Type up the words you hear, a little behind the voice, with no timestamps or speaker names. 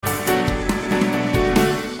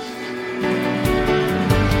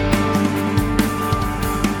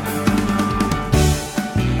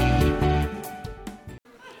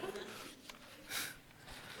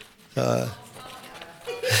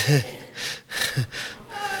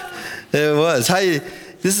It was. Hey,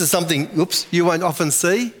 this is something, you won't often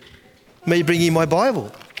see. Me bringing my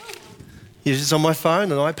Bible. Usually it's on my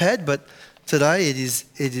phone, an iPad, but today it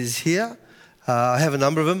is here. I have a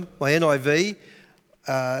number of them. My NIV,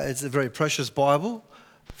 it's a very precious Bible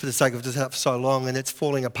for the sake of just having it for so long, and it's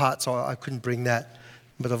falling apart, so I couldn't bring that.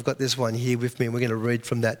 But I've got this one here with me, and we're going to read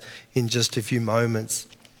from that in just a few moments.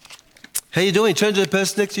 How you doing? Turn to the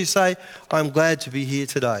person next to you, say, I'm glad to be here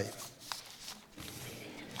today.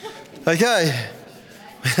 Okay.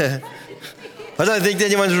 I don't think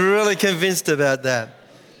anyone's really convinced about that.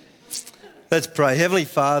 Let's pray. Heavenly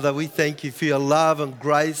Father, we thank you for your love and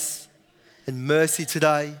grace and mercy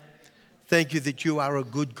today. Thank you that you are a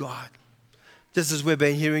good God. Just as we've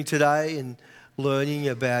been hearing today and learning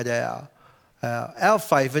about our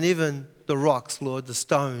faith and even the rocks, Lord, the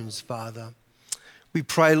stones, Father. We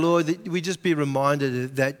pray, Lord, that we just be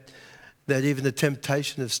reminded that even the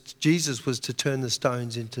temptation of Jesus was to turn the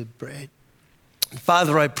stones into bread. And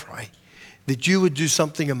Father, I pray that you would do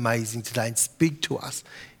something amazing today and speak to us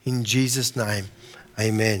in Jesus' name.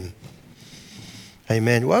 Amen.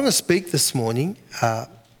 Amen. Well, I'm going to speak this morning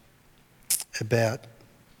about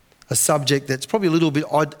a subject that's probably a little bit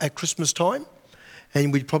odd at Christmas time,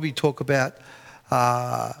 and we'd probably talk about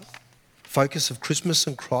focus of Christmas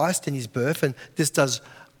and Christ and his birth, and this does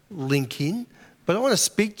link in. But I want to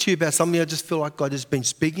speak to you about something I just feel like God has been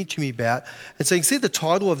speaking to me about. And so you can see the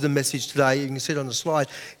title of the message today, you can see it on the slide,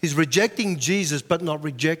 is Rejecting Jesus But Not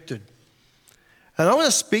Rejected. And I want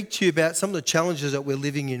to speak to you about some of the challenges that we're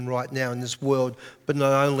living in right now in this world, but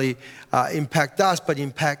not only impact us, but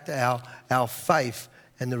impact our faith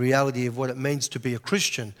and the reality of what it means to be a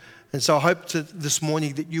Christian. And so I hope this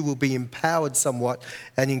morning that you will be empowered somewhat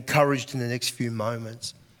and encouraged in the next few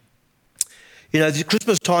moments. You know, the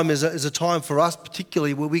Christmas time is a time for us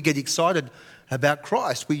particularly where we get excited about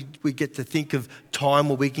Christ. We get to think of time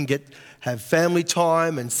where we can have family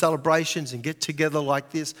time and celebrations and get together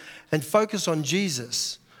like this and focus on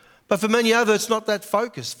Jesus. But for many others, it's not that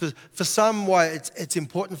focus. For some, why it's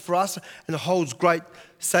important for us and it holds great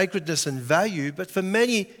sacredness and value, but for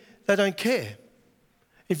many, they don't care.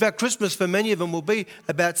 In fact, Christmas for many of them will be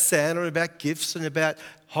about Santa, about gifts and about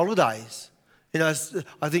holidays. You know,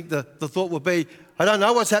 I think the thought would be, I don't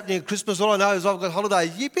know what's happening at Christmas. All I know is I've got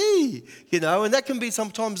holidays. Yippee! You know, and that can be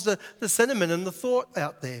sometimes the sentiment and the thought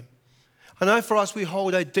out there. I know for us we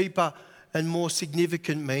hold a deeper and more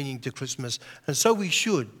significant meaning to Christmas, and so we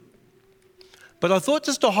should. But I thought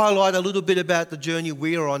just to highlight a little bit about the journey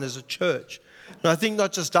we are on as a church. And I think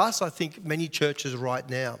not just us, I think many churches right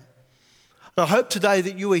now. And I hope today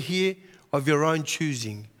that you are here of your own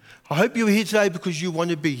choosing. I hope you are here today because you want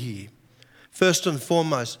to be here, first and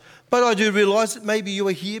foremost. But I do realise that maybe you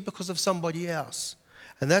are here because of somebody else.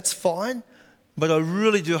 And that's fine, but I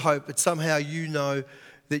really do hope that somehow you know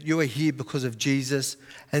that you are here because of Jesus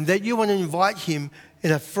and that you want to invite him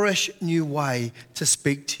in a fresh new way to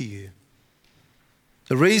speak to you.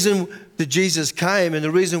 The reason that Jesus came and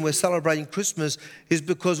the reason we're celebrating Christmas is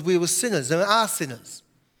because we were sinners and are sinners.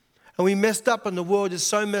 And we messed up and the world is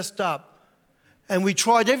so messed up. And we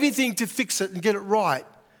tried everything to fix it and get it right.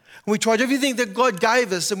 And we tried everything that God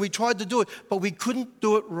gave us and we tried to do it, but we couldn't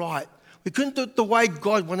do it right. We couldn't do it the way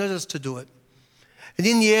God wanted us to do it. And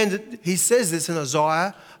in the end, he says this in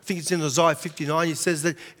Isaiah, I think it's in Isaiah 59, he says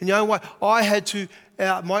that in the own way,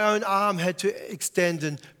 my own arm had to extend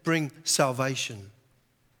and bring salvation.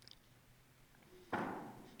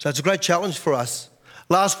 So it's a great challenge for us.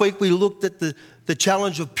 Last week we looked at the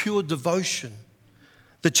challenge of pure devotion,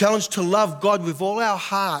 the challenge to love God with all our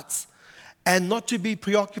hearts and not to be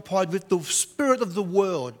preoccupied with the spirit of the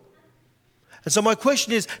world. And so my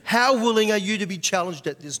question is, how willing are you to be challenged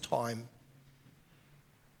at this time?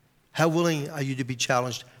 How willing are you to be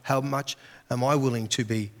challenged? How much am I willing to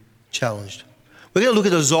be challenged? We're going to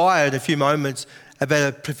look at Isaiah in a few moments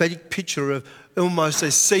about a prophetic picture of almost a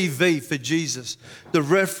CV for Jesus, the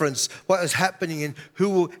reference, what is happening and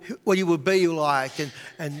what he will be like and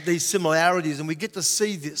these similarities. And we get to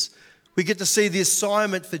see this. We get to see the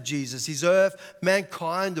assignment for Jesus, his earth,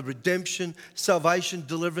 mankind, the redemption, salvation,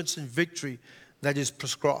 deliverance and victory that is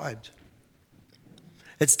prescribed.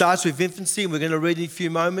 It starts with infancy, and we're going to read in a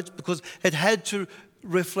few moments because it had to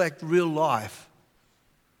reflect real life.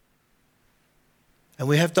 And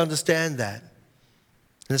we have to understand that.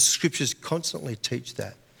 And the scriptures constantly teach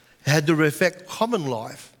that. It had to reflect common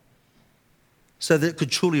life so that it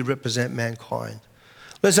could truly represent mankind.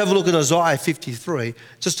 Let's have a look at Isaiah 53,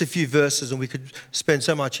 just a few verses, and we could spend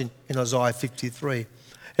so much in Isaiah 53.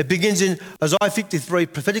 It begins in Isaiah 53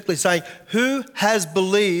 prophetically saying, who has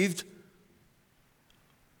believed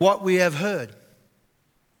what we have heard?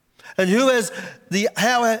 And who has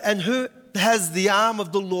the arm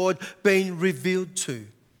of the Lord been revealed to?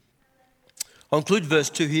 I'll include verse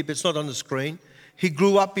 2 here, but it's not on the screen. He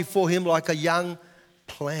grew up before him like a young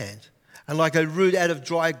plant and like a root out of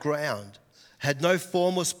dry ground, had no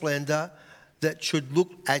form or splendor that should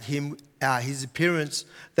look at him, his appearance,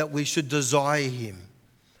 that we should desire him.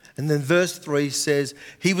 And then verse 3 says,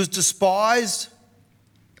 he was despised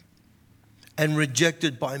and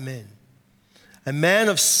rejected by men, a man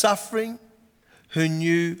of suffering who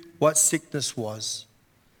knew what sickness was.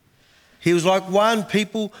 He was like one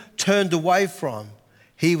people turned away from.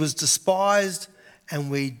 He was despised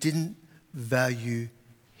and we didn't value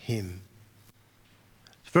him.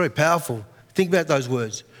 It's very powerful. Think about those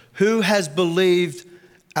words. Who has believed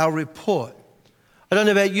our report? I don't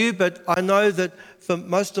know about you, but I know that for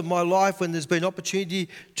most of my life, when there's been opportunity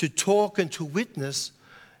to talk and to witness,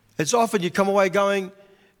 it's often you come away going,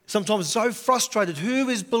 sometimes so frustrated. Who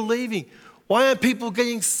is believing? Why aren't people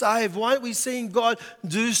getting saved? Why aren't we seeing God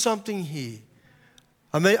do something here?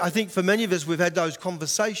 I mean, I think for many of us, we've had those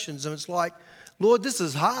conversations and it's like, Lord, this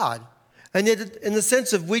is hard. And yet in the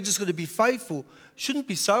sense of we just got to be faithful, shouldn't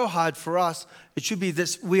be so hard for us. It should be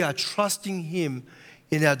this, we are trusting him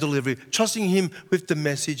in our delivery, trusting him with the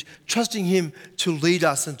message, trusting him to lead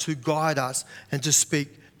us and to guide us and to speak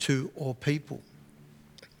to all people.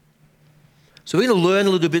 So we're going to learn a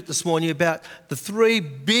little bit this morning about the three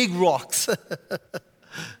big rocks,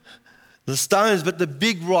 the stones, but the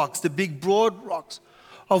big rocks, the big broad rocks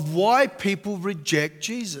of why people reject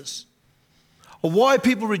Jesus, or why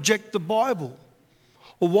people reject the Bible,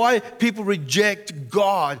 or why people reject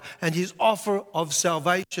God and his offer of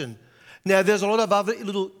salvation. Now, there's a lot of other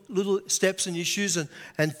little steps and issues and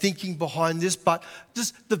thinking behind this, but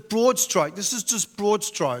this is just broad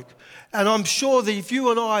stroke. And I'm sure that if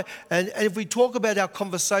you and I, and if we talk about our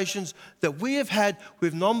conversations that we have had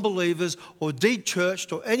with non-believers or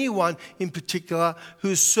de-churched or anyone in particular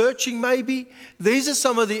who's searching maybe, these are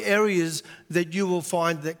some of the areas that you will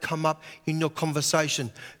find that come up in your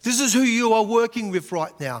conversation. This is who you are working with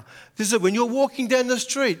right now. This is when you're walking down the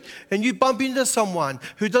street and you bump into someone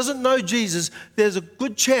who doesn't know Jesus, there's a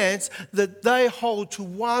good chance that they hold to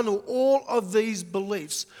one or all of these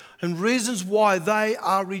beliefs and reasons why they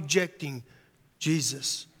are rejecting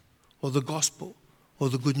Jesus or the gospel or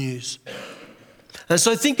the good news. And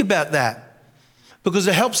so think about that, because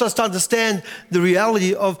it helps us to understand the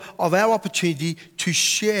reality of our opportunity to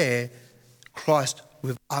share Christ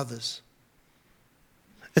with others.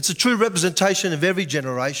 It's a true representation of every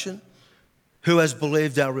generation who has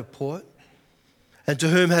believed our report and to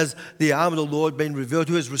whom has the arm of the Lord been revealed,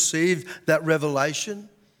 who has received that revelation.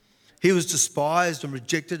 He was despised and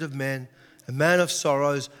rejected of men, a man of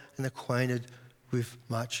sorrows and acquainted with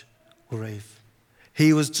much grief.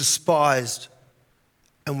 He was despised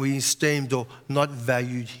and we esteemed or not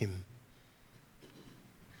valued him.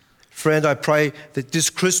 Friend, I pray that this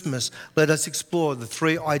Christmas, let us explore the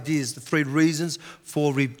three ideas, the three reasons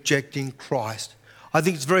for rejecting Christ. I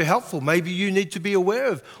think it's very helpful. Maybe you need to be aware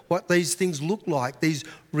of what these things look like, these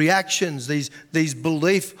reactions, these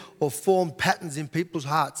belief or form patterns in people's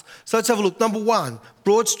hearts. So let's have a look. Number one,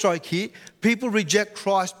 broad stroke here. People reject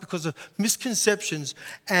Christ because of misconceptions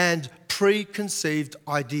and preconceived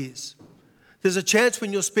ideas. There's a chance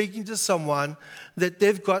when you're speaking to someone that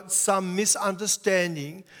they've got some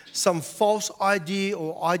misunderstanding, some false idea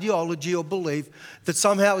or ideology or belief that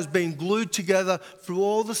somehow has been glued together through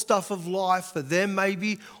all the stuff of life for them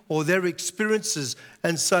maybe, or their experiences.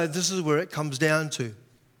 And so this is where it comes down to.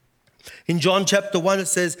 In John chapter 1 it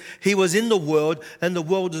says, he was in the world and the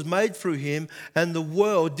world was made through him and the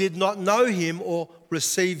world did not know him or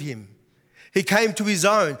receive him. He came to his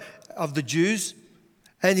own of the Jews,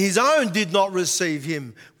 and his own did not receive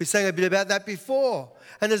him. We sang a bit about that before.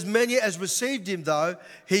 And as many as received him, though,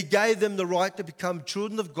 he gave them the right to become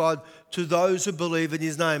children of God to those who believe in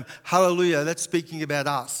his name. Hallelujah. That's speaking about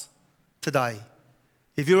us today.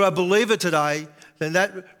 If you're a believer today, then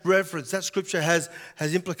that reference, that scripture has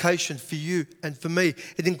implication for you and for me.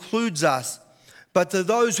 It includes us. But to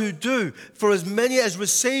those who do, for as many as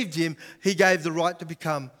received him, he gave the right to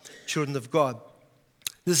become children of God.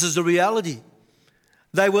 This is the reality.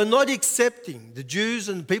 They were not accepting, the Jews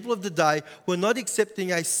and the people of the day were not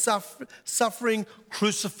accepting a suffering,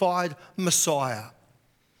 crucified Messiah.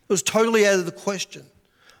 It was totally out of the question.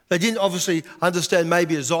 They didn't obviously understand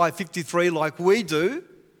maybe Isaiah 53 like we do.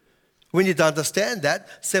 We need to understand that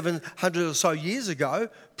 700 or so years ago,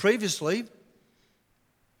 previously.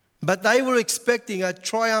 But they were expecting a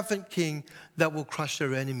triumphant king that will crush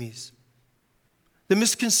their enemies. The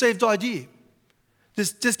misconceived idea.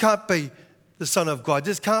 This can't be the Son of God.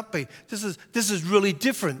 This can't be. This is really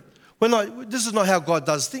different. This is not how God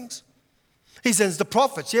does things. He sends the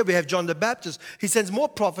prophets. Yeah, we have John the Baptist. He sends more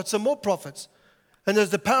prophets and more prophets. And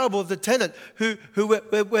there's the parable of the tenant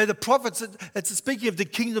where the prophets, it's speaking of the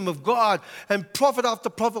kingdom of God, and prophet after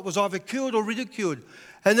prophet was either killed or ridiculed.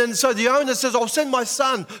 And then so the owner says, I'll send my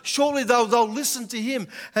son. Surely they'll listen to him.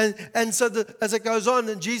 And so as it goes on,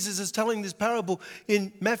 and Jesus is telling this parable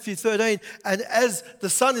in Matthew 13, and as the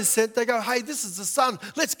son is sent, they go, hey, this is the son.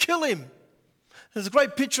 Let's kill him. There's a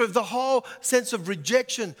great picture of the whole sense of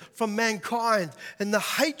rejection from mankind and the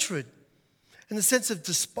hatred and the sense of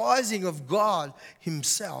despising of God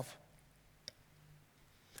himself.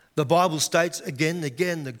 The Bible states again and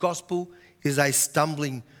again, the gospel is a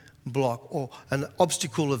stumbling block or an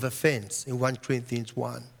obstacle of offense in 1 Corinthians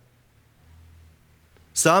 1.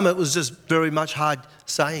 Some, it was just very much hard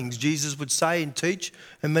sayings Jesus would say and teach,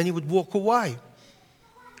 and many would walk away.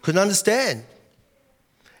 Couldn't understand.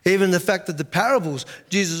 Even the fact that the parables,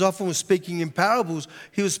 Jesus often was speaking in parables,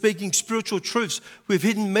 he was speaking spiritual truths with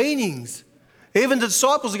hidden meanings. Even the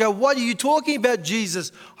disciples would go, what are you talking about,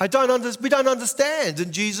 Jesus? We don't understand.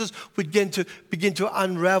 And Jesus would begin to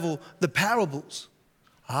unravel the parables.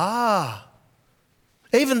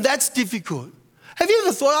 Even that's difficult. Have you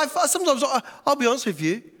ever thought, sometimes I'll be honest with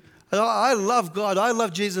you, I love God, I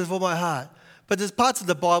love Jesus with all my heart, but there's parts of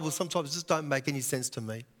the Bible sometimes just don't make any sense to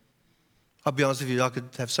me. I'll be honest with you, I could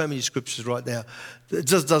have so many scriptures right now. It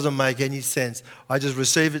just doesn't make any sense. I just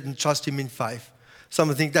receive it and trust him in faith.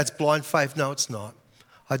 Some think that's blind faith. No, it's not.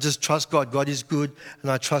 I just trust God. God is good and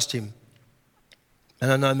I trust him.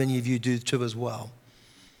 And I know many of you do too as well.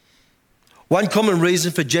 One common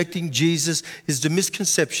reason for rejecting Jesus is the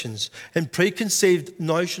misconceptions and preconceived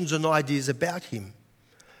notions and ideas about him.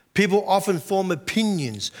 People often form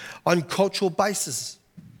opinions on cultural basis.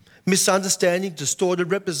 Misunderstanding,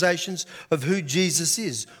 distorted representations of who Jesus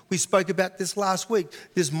is. We spoke about this last week.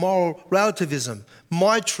 This moral relativism,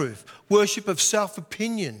 my truth, worship of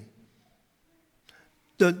self-opinion.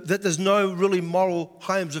 That there's no really moral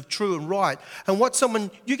claims of true and right.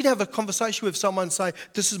 And you can have a conversation with someone and say,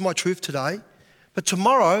 this is my truth today, but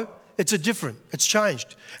tomorrow it's it's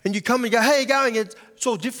changed. And you come and go, how are you going? It's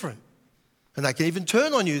all different. And they can even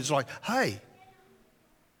turn on you. It's like, hey,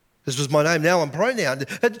 this was my name, now I'm pronoun.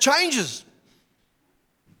 It changes.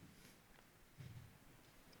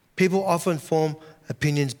 People often form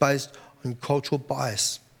opinions based on cultural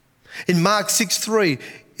bias. In Mark 6:3,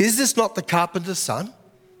 is this not the carpenter's son?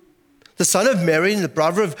 The son of Mary and the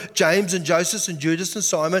brother of James and Joseph and Judas and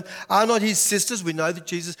Simon, are not his sisters? We know that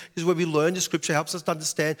Jesus is where we learn. The scripture helps us to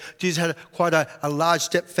understand Jesus had quite a large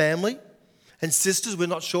step family. And sisters, we're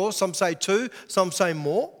not sure. Some say 2, some say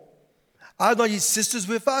more. Are not his sisters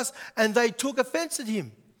with us? And they took offense at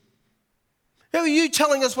him. How are you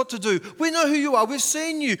telling us what to do? We know who you are. We've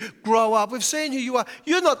seen you grow up. We've seen who you are.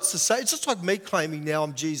 You're not to say. It's just like me claiming now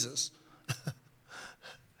I'm Jesus.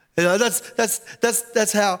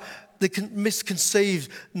 That's how the misconceived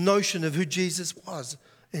notion of who Jesus was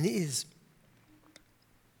and is.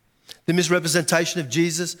 The misrepresentation of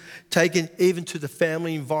Jesus, taken even to the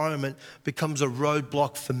family environment, becomes a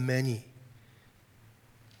roadblock for many.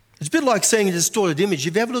 It's a bit like seeing a distorted image.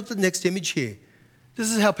 If you ever looked at the next image here,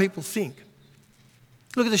 this is how people think.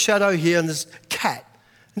 Look at the shadow here and this cat.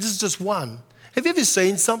 And this is just one. Have you ever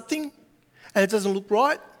seen something and it doesn't look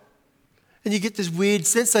right? And you get this weird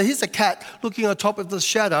sense. So here's a cat looking on top of the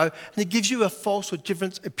shadow and it gives you a false or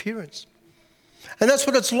different appearance. And that's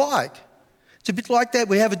what it's like. It's a bit like that.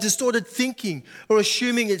 We have a distorted thinking or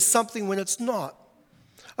assuming it's something when it's not.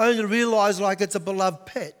 Only to realise like it's a beloved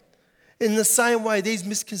pet. In the same way, these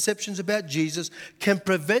misconceptions about Jesus can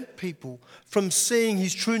prevent people from seeing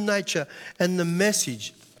his true nature and the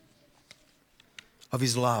message of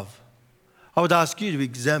his love. I would ask you to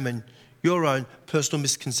examine your own personal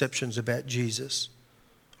misconceptions about Jesus,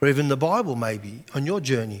 or even the Bible maybe, on your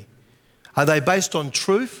journey. Are they based on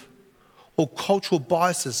truth or cultural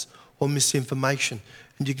biases or misinformation?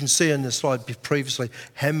 And you can see on the slide previously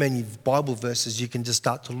how many Bible verses you can just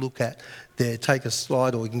start to look at there. Take a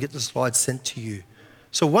slide or you can get the slide sent to you.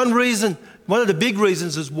 So one of the big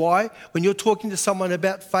reasons is why when you're talking to someone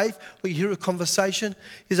about faith or you hear a conversation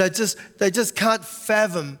is they just can't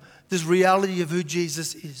fathom this reality of who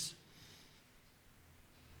Jesus is.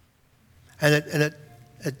 And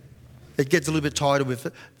it gets a little bit tighter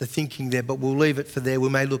with the thinking there, but we'll leave it for there. We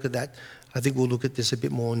may look at that. I think we'll look at this a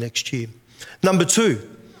bit more next year. Number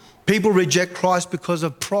 2, people reject Christ because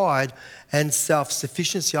of pride and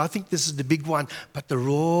self-sufficiency. I think this is the big one, but they're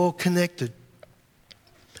all connected.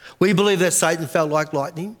 We believe that Satan fell like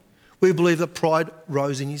lightning. We believe that pride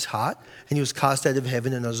rose in his heart and he was cast out of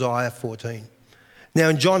heaven in Isaiah 14. Now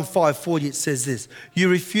in John 5:40 it says this, you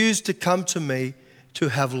refuse to come to me to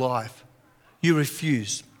have life. You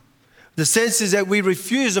refuse. The sense is that we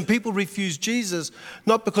refuse, and people refuse Jesus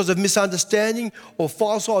not because of misunderstanding or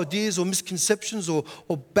false ideas or misconceptions or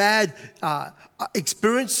bad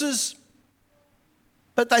experiences,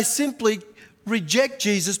 but they simply reject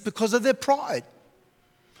Jesus because of their pride,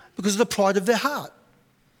 because of the pride of their heart.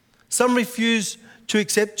 Some refuse to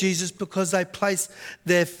accept Jesus because they place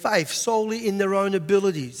their faith solely in their own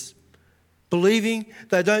abilities, believing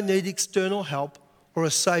they don't need external help or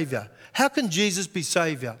a saviour. How can Jesus be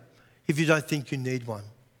saviour if you don't think you need one?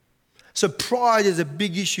 So pride is a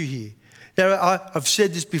big issue here. Now, I've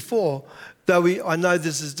said this before, though I know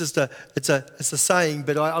this is just it's a saying,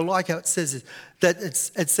 but I like how it says it. That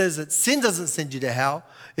it says that sin doesn't send you to hell,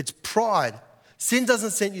 it's pride. Sin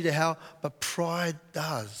doesn't send you to hell, but pride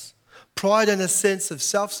does. Pride and a sense of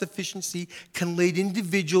self-sufficiency can lead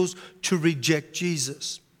individuals to reject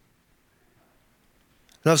Jesus.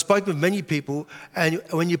 And I've spoken with many people, and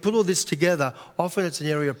when you put all this together, often it's an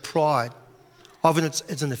area of pride. Often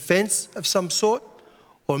it's an offence of some sort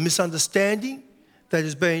or a misunderstanding that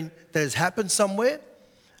has happened somewhere.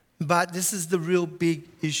 But this is the real big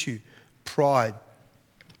issue, pride.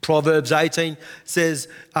 Proverbs 18 says,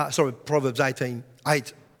 Proverbs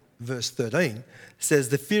 18:8, verse 13 says,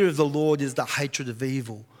 the fear of the Lord is the hatred of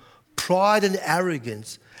evil. Pride and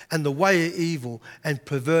arrogance and the way of evil and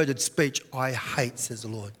perverted speech I hate, says the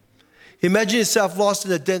Lord. Imagine yourself lost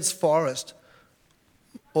in a dense forest,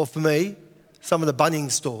 or for me, some of the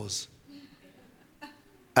Bunnings stores,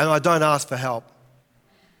 and I don't ask for help.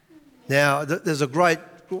 Now, there's a great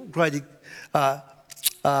example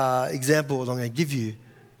that I'm going to give you.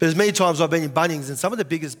 But as many times I've been in Bunnings, and some of the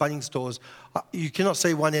biggest Bunnings stores, you cannot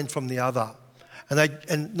see one end from the other.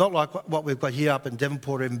 And not like what we've got here up in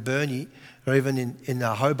Devonport or even Burnie or even in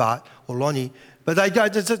Hobart or Lonnie, but they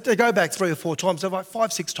go back 3 or 4 times. They're like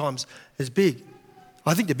 5, 6 times as big.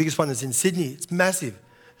 I think the biggest one is in Sydney. It's massive.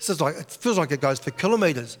 It feels like it goes for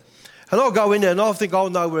kilometres. And I'll go in there and I'll think I'll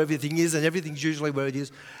know where everything is, and everything's usually where it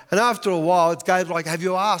is. And after a while, it goes like, have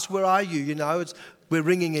you asked, where are you? You know, we're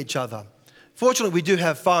ringing each other. Fortunately, we do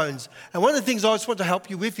have phones. And one of the things I just want to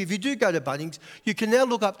help you with, if you do go to Bunnings, you can now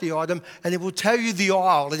look up the item and it will tell you the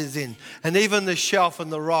aisle it is in, and even the shelf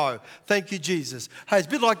and the row. Thank you, Jesus. Hey, it's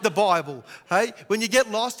a bit like the Bible. Hey, when you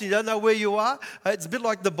get lost and you don't know where you are, it's a bit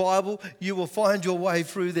like the Bible. You will find your way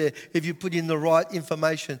through there if you put in the right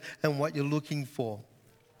information and what you're looking for.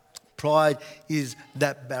 Pride is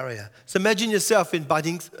that barrier. So imagine yourself in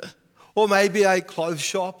Bunnings, or maybe a clothes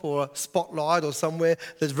shop or a Spotlight or somewhere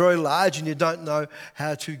that's very large and you don't know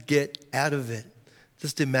how to get out of it.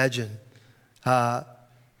 Just imagine.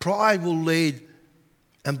 Pride will lead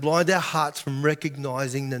and blind our hearts from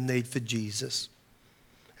recognising the need for Jesus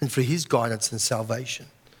and for his guidance and salvation.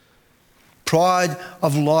 Pride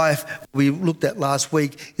of life, we looked at last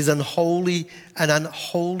week, is an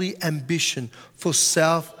unholy ambition for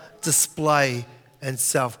self-display and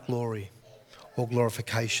self-glory or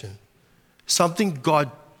glorification. Something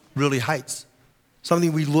God really hates.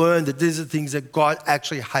 Something we learn that these are things that God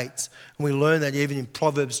actually hates. And we learn that even in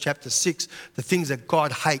Proverbs chapter 6, the things that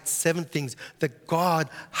God hates, 7 things that God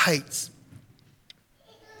hates.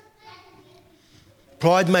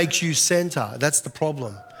 Pride makes you center. That's the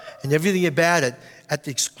problem. And everything about it at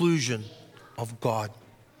the exclusion of God.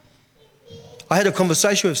 I had a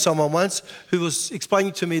conversation with someone once who was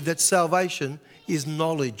explaining to me that salvation is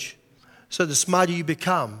knowledge. So the smarter you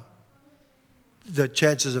become, the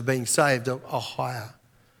chances of being saved are higher.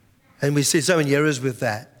 And we see so many errors with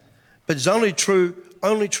that. But it's only true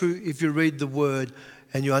if you read the Word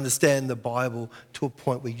and you understand the Bible to a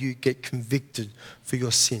point where you get convicted for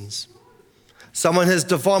your sins. Someone has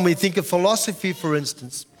defined, when you think of philosophy, for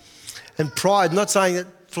instance, and pride, not saying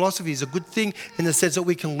that philosophy is a good thing in the sense that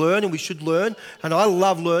we can learn and we should learn. And I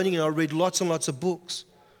love learning and I read lots and lots of books.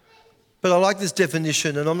 But I like this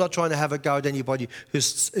definition, and I'm not trying to have a go at anybody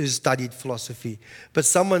who's studied philosophy. But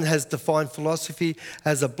someone has defined philosophy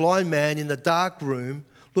as a blind man in the dark room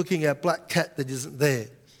looking at a black cat that isn't there.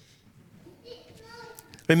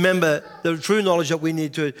 Remember, the true knowledge that we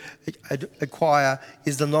need to acquire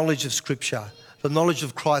is the knowledge of Scripture, the knowledge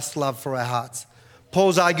of Christ's love for our hearts.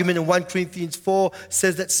 Paul's argument in 1 Corinthians 4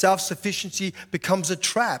 says that self-sufficiency becomes a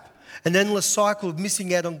trap, an endless cycle of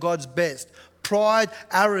missing out on God's best. Pride,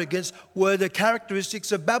 arrogance were the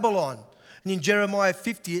characteristics of Babylon. And in Jeremiah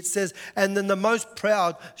 50 it says, and then the most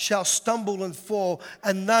proud shall stumble and fall,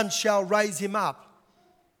 and none shall raise him up.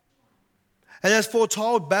 And as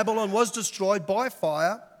foretold, Babylon was destroyed by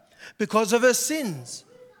fire because of her sins.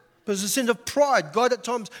 But it's a sin of pride. God at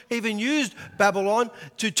times even used Babylon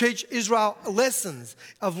to teach Israel lessons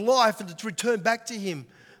of life and to return back to him.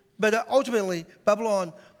 But ultimately,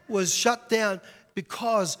 Babylon was shut down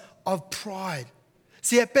because of pride.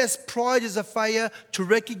 See, at best, pride is a failure to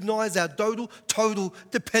recognize our total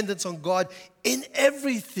dependence on God in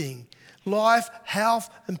everything, life, health,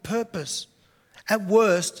 and purpose. At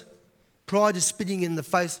worst, pride is spitting in the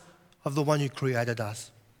face of the one who created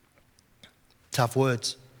us. Tough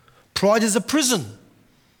words. Pride is a prison.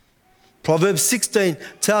 Proverbs 16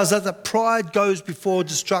 tells us that pride goes before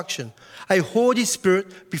destruction, a haughty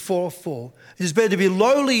spirit before a fall. It is better to be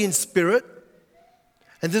lowly in spirit.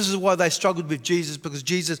 And this is why they struggled with Jesus, because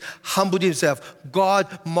Jesus humbled himself. God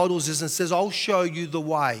models this and says, I'll show you the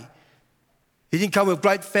way. He didn't come with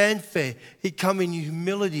great fanfare. He came in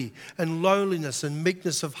humility and loneliness and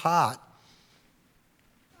meekness of heart.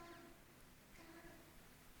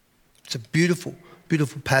 It's a beautiful,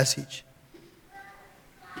 beautiful passage.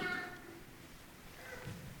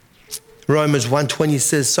 Romans 1:20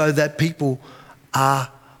 says, so that people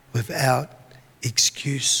are without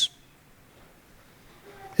excuse.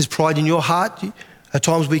 There's pride in your heart. At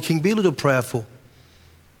times we can be a little prayerful.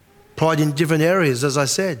 Pride in different areas, as I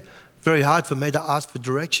said. Very hard for me to ask for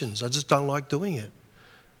directions. I just don't like doing it.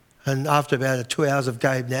 And after about 2 hours of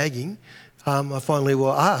Gabe nagging, I finally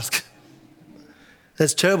will ask.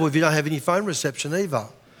 That's terrible if you don't have any phone reception either.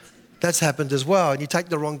 That's happened as well. And you take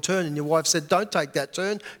the wrong turn and your wife said, don't take that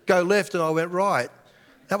turn, go left, and I went right.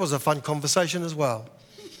 That was a fun conversation as well.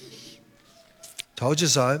 Told you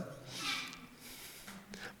so.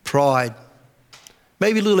 Pride.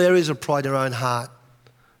 Maybe little areas of pride in our own heart.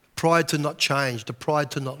 Pride to not change, the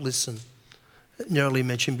pride to not listen. Nearly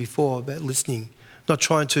mentioned before about listening. Not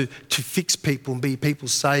trying to fix people and be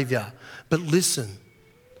people's saviour, but listen.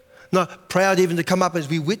 Not proud even to come up as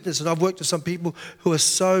we witness. And I've worked with some people who are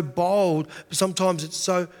so bold, but sometimes it's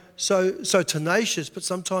so tenacious, but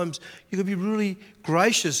sometimes you can be really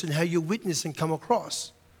gracious in how you witness and come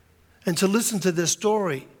across. And to listen to their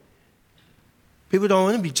story. People don't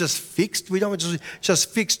want to be just fixed. We don't want to just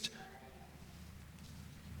fixed.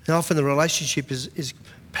 And often the relationship is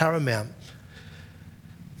paramount.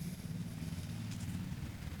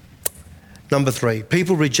 Number 3,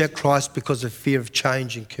 people reject Christ because of fear of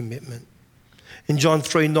change and commitment. In John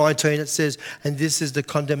 3:19 it says, and this is the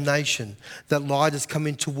condemnation, that light has come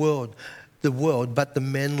into the world, but the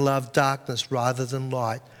men love darkness rather than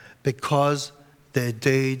light, because their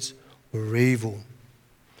deeds were evil.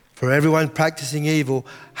 For everyone practicing evil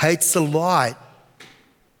hates the light.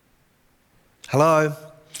 Hello?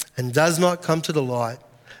 And does not come to the light,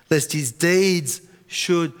 lest his deeds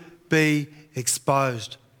should be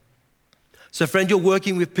exposed. So friend, you're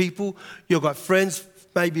working with people, you've got friends,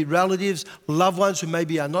 maybe relatives, loved ones who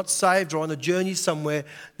maybe are not saved or on a journey somewhere.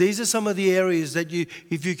 These are some of the areas that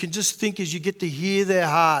if you can just think as you get to hear their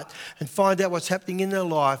heart and find out what's happening in their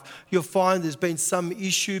life, you'll find there's been some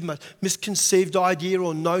issue, misconceived idea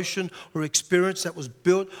or notion or experience that was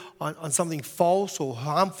built on something false or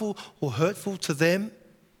harmful or hurtful to them.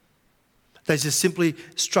 They just simply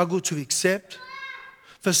struggle to accept.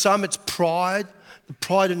 For some, it's pride. The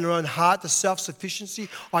pride in their own heart, the self-sufficiency.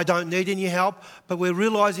 I don't need any help. But we're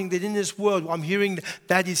realizing that in this world, I'm hearing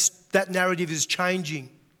that narrative is changing.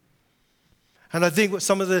 And I think what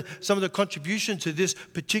some of the contribution to this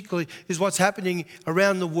particularly is what's happening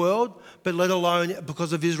around the world, but let alone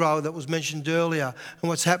because of Israel that was mentioned earlier, and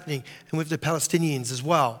what's happening and with the Palestinians as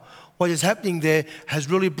well. What is happening there has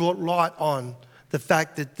really brought light on the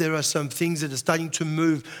fact that there are some things that are starting to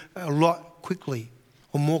move a lot quickly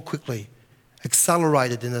or more quickly,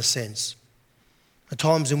 accelerated in a sense. The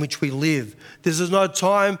times in which we live. This is no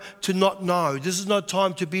time to not know. This is not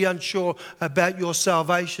time to be unsure about your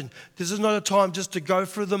salvation. This is not a time just to go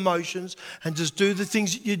through the motions and just do the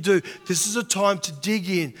things that you do. This is a time to dig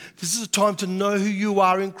in. This is a time to know who you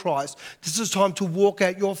are in Christ. This is a time to walk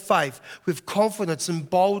out your faith with confidence and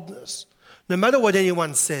boldness, no matter what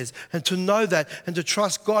anyone says, and to know that and to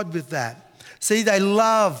trust God with that. See, they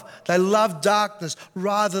love darkness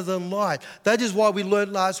rather than light. That is why we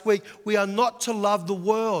learned last week, we are not to love the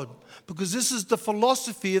world, because this is the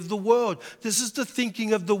philosophy of the world. This is the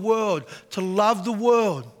thinking of the world, to love the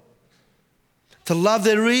world, to love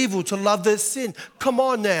their evil, to love their sin. Come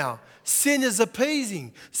on now. Sin is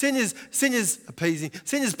appeasing. Sin is appeasing.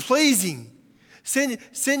 Sin is pleasing.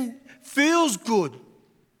 Sin feels good.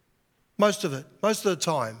 Most of the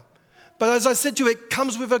time. But as I said to you, it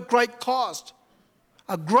comes with a great cost.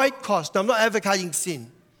 A great cost. Now, I'm not advocating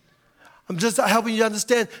sin. I'm just helping you to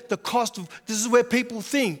understand the cost of, this is where people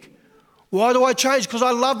think. Why do I change? Because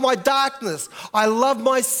I love my darkness. I love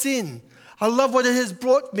my sin. I love what it has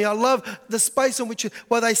brought me. I love the space in which,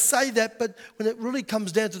 well, they say that, but when it really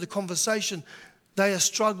comes down to the conversation, they are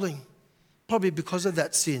struggling, probably because of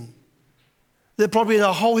that sin. They're probably in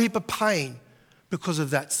a whole heap of pain because of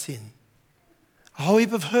that sin. A whole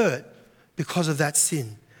heap of hurt because of that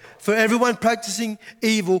sin. For everyone practicing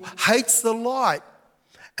evil hates the light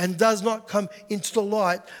and does not come into the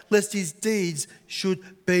light, lest his deeds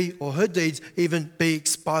should be, or her deeds even be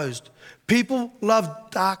exposed. People love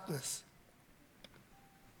darkness.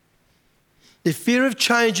 The fear of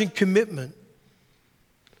change and commitment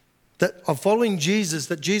that of following Jesus,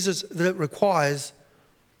 that it requires,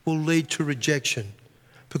 will lead to rejection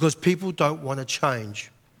because people don't want to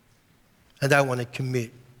change and they want to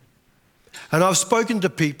commit. And I've spoken to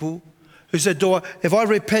people who said, if I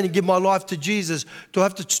repent and give my life to Jesus, do I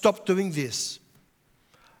have to stop doing this?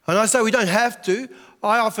 And I say we don't have to.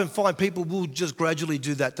 I often find people will just gradually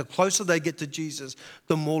do that. The closer they get to Jesus,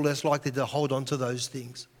 the more or less likely to hold on to those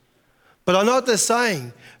things. But I know what they're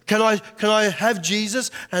saying. Can I have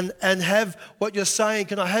Jesus and have what you're saying?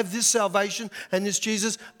 Can I have this salvation and this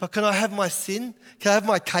Jesus? But can I have my sin? Can I have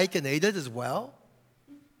my cake and eat it as well?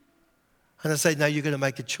 And I say, no, you're going to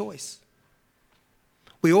make a choice.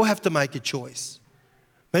 We all have to make a choice.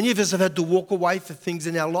 Many of us have had to walk away from things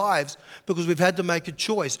in our lives because we've had to make a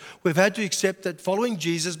choice. We've had to accept that following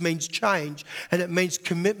Jesus means change and it means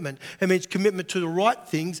commitment. It means commitment to the right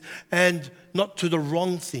things and not to the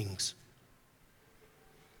wrong things.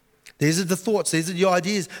 These are the thoughts, these are the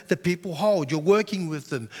ideas that people hold. You're working with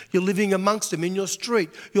them. You're living amongst them in your street,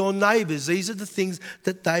 your neighbours. These are the things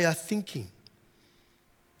that they are thinking.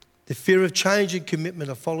 The fear of change and commitment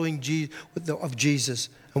of following Jesus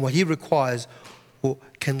and what he requires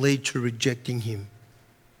can lead to rejecting him.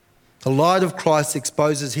 The light of Christ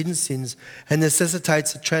exposes hidden sins and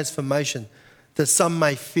necessitates a transformation that some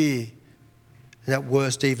may fear and at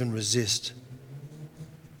worst even resist.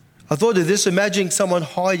 I thought of this, imagining someone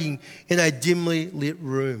hiding in a dimly lit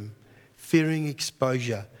room, fearing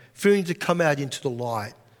exposure, fearing to come out into the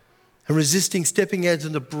light and resisting stepping out into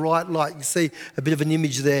the bright light. You see a bit of an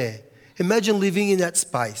image there. Imagine living in that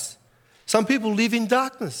space. Some people live in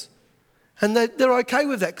darkness and they're okay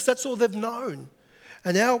with that because that's all they've known.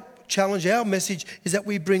 And our challenge, our message is that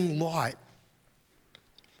we bring light.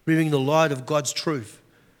 We bring the light of God's truth,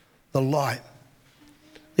 the light.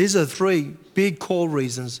 These are three big core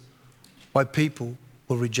reasons why people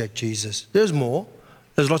will reject Jesus. There's more.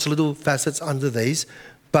 There's lots of little facets under these.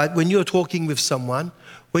 But when you're talking with someone,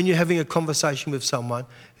 when you're having a conversation with someone,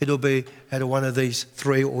 it'll be out of one of these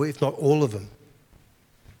three, or if not all of them.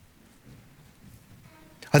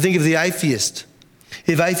 I think of the atheist.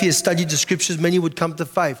 If atheists studied the scriptures, many would come to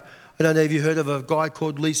faith. I don't know if you heard of a guy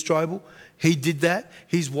called Lee Strobel. He did that.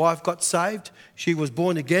 His wife got saved. She was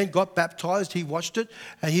born again, got baptized. He watched it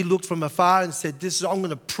and he looked from afar and said, I'm going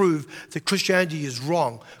to prove that Christianity is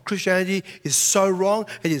wrong. Christianity is so wrong.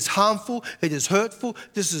 It is harmful. It is hurtful.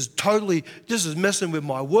 This is messing with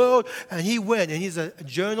my world. And he went, and he's a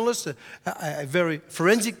journalist, a very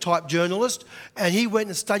forensic type journalist. And he went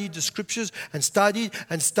and studied the scriptures and studied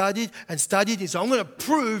and studied and studied. He said, I'm going to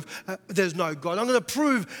prove there's no God. I'm going to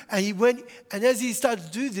prove. And he went, and as he started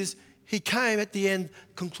to do this, he came at the end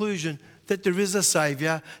conclusion that there is a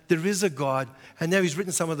Saviour, there is a God, and now he's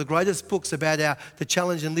written some of the greatest books about the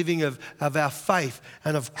challenge and living of our faith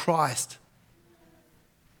and of Christ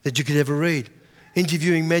that you could ever read.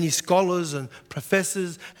 Interviewing many scholars and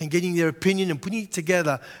professors and getting their opinion and putting it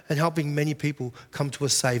together and helping many people come to a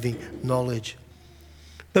saving knowledge.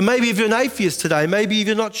 But maybe if you're an atheist today, maybe if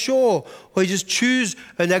you're not sure, or you just choose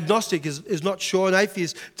an agnostic is not sure, an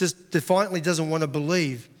atheist just defiantly doesn't want to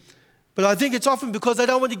believe. But I think it's often because they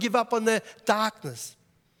don't want to give up on their darkness.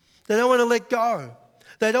 They don't want to let go.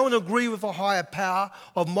 They don't want to agree with a higher power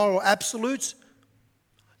of moral absolutes.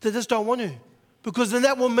 They just don't want to. Because then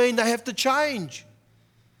that will mean they have to change.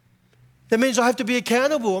 That means I have to be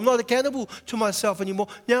accountable. I'm not accountable to myself anymore.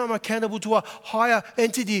 Now I'm accountable to a higher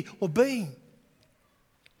entity or being.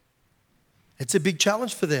 It's a big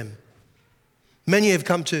challenge for them. Many have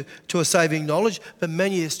come to a saving knowledge, but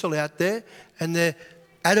many are still out there and they're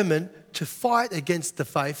adamant to fight against the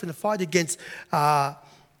faith and to fight against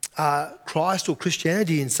Christ or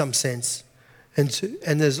Christianity in some sense. And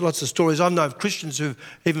there's lots of stories. I know of Christians who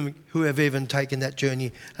have even taken that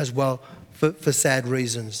journey as well for sad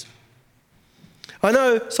reasons. I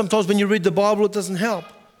know sometimes when you read the Bible, it doesn't help.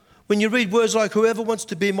 When you read words like, whoever wants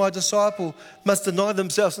to be my disciple must deny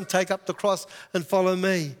themselves and take up the cross and follow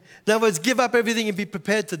me. In other words, give up everything and be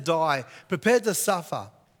prepared to die, prepared to suffer.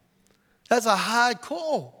 That's a hard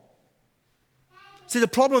call. See, the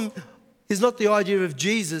problem is not the idea of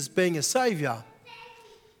Jesus being a saviour.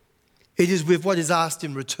 It is with what is asked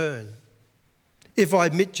in return. If I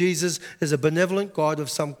admit Jesus as a benevolent God of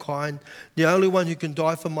some kind, the only one who can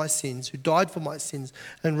die for my sins, who died for my sins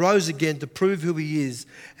and rose again to prove who he is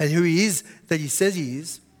and who he is that he says he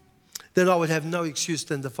is, then I would have no excuse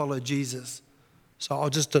then to follow Jesus. So I'll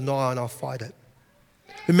just deny and I'll fight it.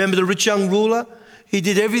 Remember the rich young ruler? He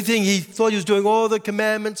did everything. He thought he was doing all the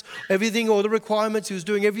commandments, everything, all the requirements. He was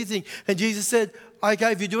doing everything. And Jesus said,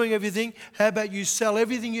 okay, if you're doing everything, how about you sell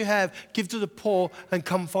everything you have, give to the poor, and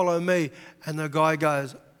come follow me? And the guy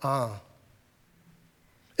goes,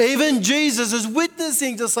 Even Jesus is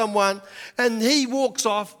witnessing to someone, and he walks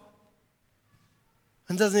off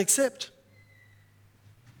and doesn't accept.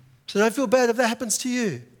 So don't feel bad if that happens to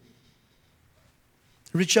you.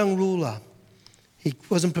 The rich young ruler, he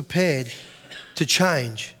wasn't prepared to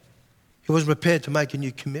change. He wasn't prepared to make a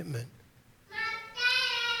new commitment.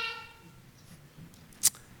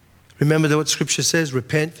 Remember what Scripture says,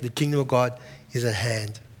 repent for the kingdom of God is at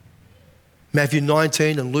hand. Matthew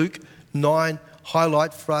 19 and Luke 9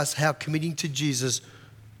 highlight for us how committing to Jesus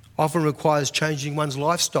often requires changing one's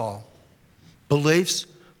lifestyle, beliefs,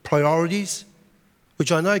 priorities,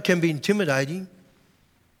 which I know can be intimidating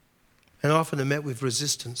and often are met with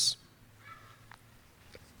resistance.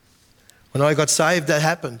 When I got saved, that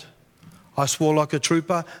happened. I swore like a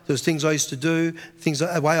trooper. There was things I used to do,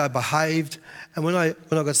 the way I behaved. And when I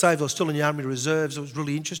got saved, I was still in the Army Reserves. It was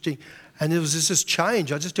really interesting. And there was this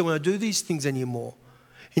change. I just didn't want to do these things anymore.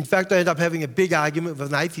 In fact, I ended up having a big argument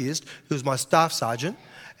with an atheist who was my staff sergeant.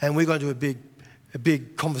 And we got into a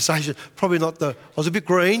big conversation. I was a bit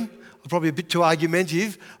green. I was probably a bit too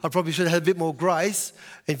argumentative. I probably should have had a bit more grace.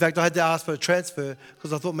 In fact, I had to ask for a transfer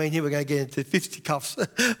because I thought me and him were going to get into fisticuffs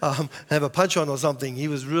and have a punch on or something. He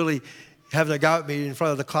was really having a go at me in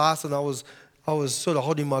front of the class, and I was sort of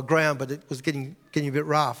holding my ground, but it was getting a bit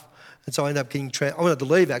rough. And so I ended up I wanted to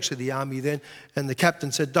leave, actually, the army then. And the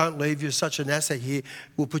captain said, don't leave, you're such an asset here.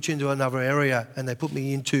 We'll put you into another area. And they put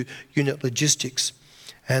me into unit logistics.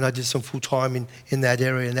 And I did some full time in that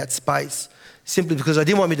area, in that space, simply because I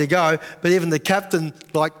didn't want me to go. But even the captain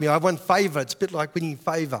liked me. I won favour. It's a bit like winning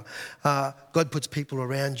favour. God puts people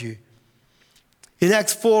around you. In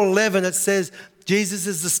Acts 4:11, it says, Jesus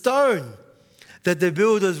is the stone that the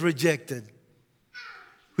builders rejected,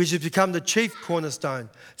 which has become the chief cornerstone.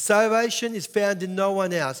 Salvation is found in no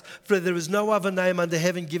one else, for there is no other name under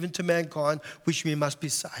heaven given to mankind which we must be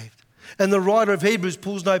saved. And the writer of Hebrews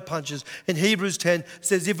pulls no punches. In Hebrews 10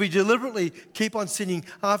 says, if we deliberately keep on sinning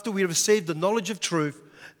after we receive the knowledge of truth,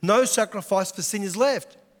 no sacrifice for sin is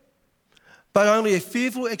left, but only a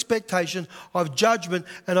fearful expectation of judgment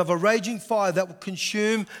and of a raging fire that will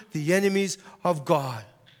consume the enemies of God.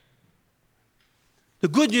 The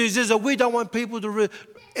good news is that we don't want people to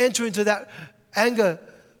enter into that anger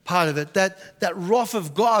part of it, that wrath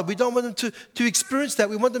of God. We don't want them to experience that.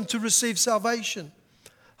 We want them to receive salvation.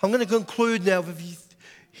 I'm going to conclude now with you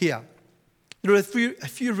here. There are a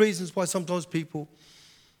few reasons why sometimes people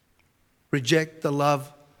reject the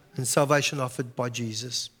love and salvation offered by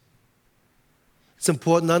Jesus. It's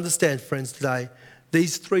important to understand, friends, today,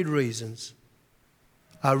 these 3 reasons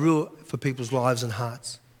are real for people's lives and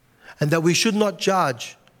hearts. And that we should not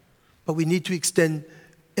judge, but we need to extend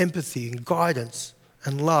empathy and guidance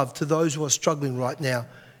and love to those who are struggling right now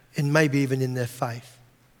and maybe even in their faith.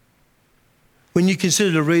 When you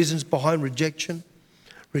consider the reasons behind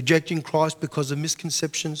rejecting Christ because of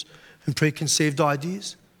misconceptions and preconceived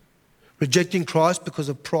ideas, rejecting Christ because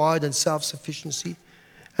of pride and self-sufficiency,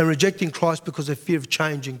 and rejecting Christ because of fear of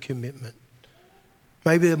change and commitment,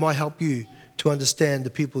 maybe that might help you to understand the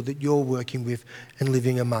people that you're working with and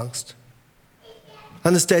living amongst.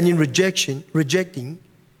 Understanding rejecting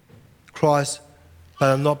Christ,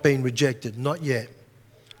 but I'm not being rejected, not yet.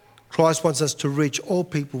 Christ wants us to reach all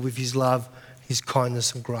people with his love, his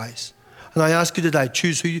kindness and grace. And I ask you today,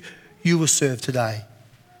 choose who you will serve today.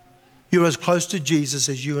 You're as close to Jesus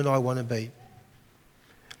as you and I want to be.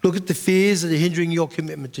 Look at the fears that are hindering your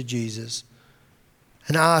commitment to Jesus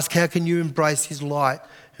and ask, how can you embrace his light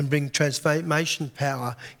and bring transformation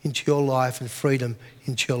power into your life and freedom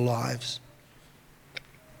into your lives?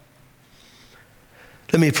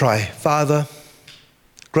 Let me pray. Father,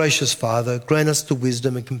 gracious Father, grant us the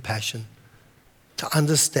wisdom and compassion to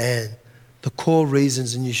understand the core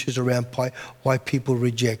reasons and issues around why people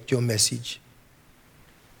reject your message.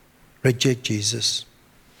 Reject Jesus.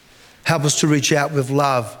 Help us to reach out with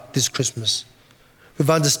love this Christmas, with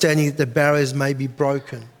understanding that the barriers may be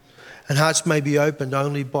broken and hearts may be opened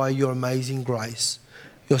only by your amazing grace,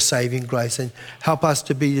 your saving grace. And help us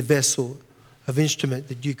to be the vessel of instrument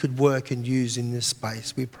that you could work and use in this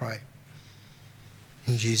space, we pray.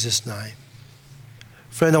 In Jesus' name.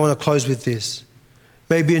 Friend, I want to close with this.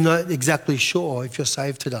 Maybe you're not exactly sure if you're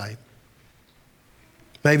saved today.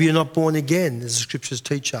 Maybe you're not born again, as the scriptures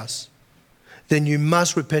teach us. Then you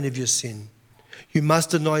must repent of your sin. You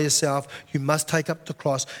must deny yourself. You must take up the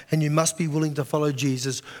cross, and you must be willing to follow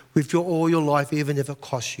Jesus with all your life, even if it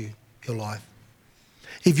costs you your life.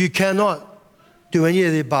 If you cannot do any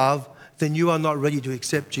of the above, then you are not ready to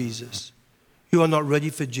accept Jesus. You are not ready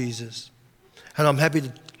for Jesus. And I'm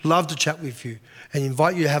love to chat with you and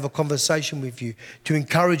invite you to have a conversation with you, to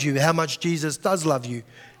encourage you how much Jesus does love you.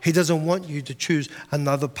 He doesn't want you to choose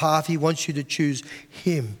another path. He wants you to choose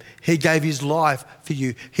him. He gave his life for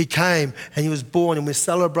you. He came and he was born, and we're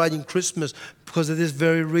celebrating Christmas because of this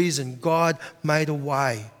very reason. God made a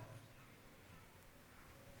way.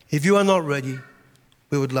 If you are not ready,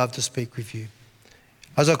 we would love to speak with you.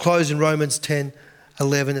 As I close in Romans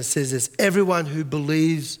 10:11, it says this: everyone who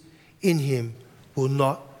believes in him will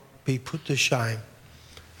not be put to shame.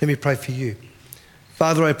 Let me pray for you.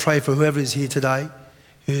 Father, I pray for whoever is here today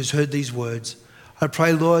who has heard these words. I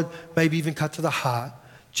pray, Lord, maybe even cut to the heart.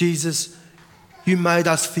 Jesus, you made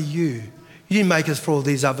us for you. You didn't make us for all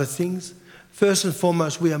these other things. First and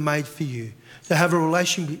foremost, we are made for you, to have a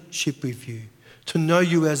relationship with you, to know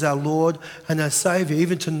you as our Lord and our Saviour,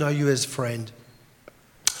 even to know you as friend.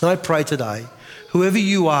 And I pray today, whoever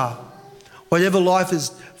you are, whatever life has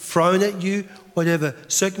thrown at you, whatever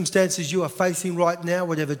circumstances you are facing right now,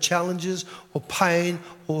 whatever challenges or pain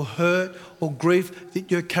or hurt or grief that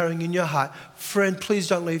you're carrying in your heart, friend, please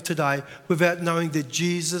don't leave today without knowing that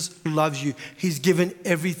Jesus loves you. He's given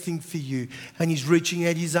everything for you, and he's reaching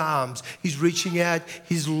out his arms. He's reaching out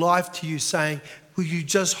his life to you, saying, will you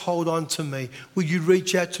just hold on to me? Will you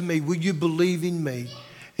reach out to me? Will you believe in me?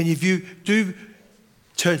 And if you do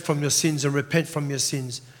turn from your sins and repent from your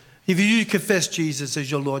sins, if you confess Jesus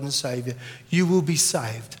as your Lord and Saviour, you will be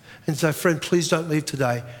saved. And so, friend, please don't leave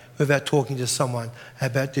today without talking to someone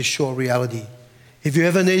about this sure reality. If you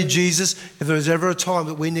ever needed Jesus, if there was ever a time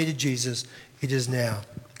that we needed Jesus, it is now.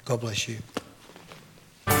 God bless you.